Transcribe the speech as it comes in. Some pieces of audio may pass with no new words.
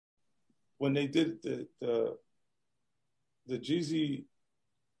when they did the Jeezy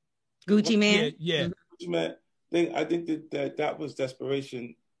Gucci Man. Yeah. Gucci Man thing, I think that was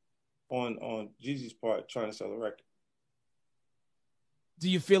desperation on Jeezy's part trying to sell a record.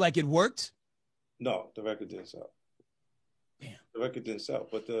 Do you feel like it worked? No, the record didn't sell. Damn. The record didn't sell,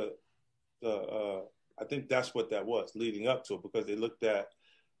 but I think that's what that was leading up to it, because they looked at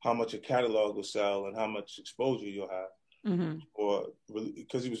how much a catalog will sell and how much exposure you'll have, or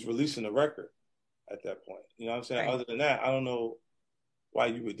because he was releasing a record at that point. You know what I'm saying? Right. Other than that, I don't know why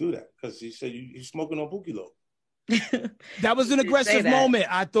you would do that, because he said you're smoking on Pookie Low. That was an aggressive moment.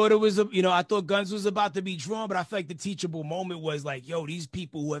 I thought it was, I thought Guns was about to be drawn, but I feel like the teachable moment was like, yo, these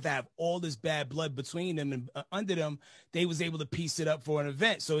people who have all this bad blood between them and under them, they was able to piece it up for an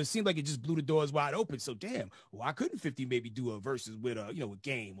event. So it seemed like it just blew the doors wide open. So damn, why couldn't 50 maybe do a versus with a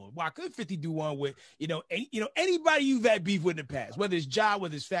Game, or why couldn't 50 do one with, anybody you've had beef with in the past, whether it's Ja,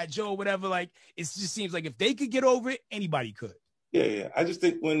 whether it's Fat Joe, or whatever. Like, it just seems like if they could get over it, anybody could. Yeah. I just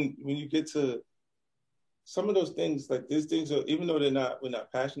think when you get to some of those things, like these things are, even though we're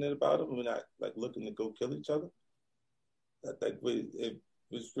not passionate about them, we're not like looking to go kill each other. That like it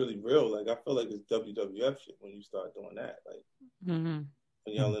was really real. Like, I feel like it's WWF shit when you start doing that. Like, when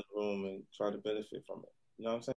y'all in the room and try to benefit from it. You know what I'm saying?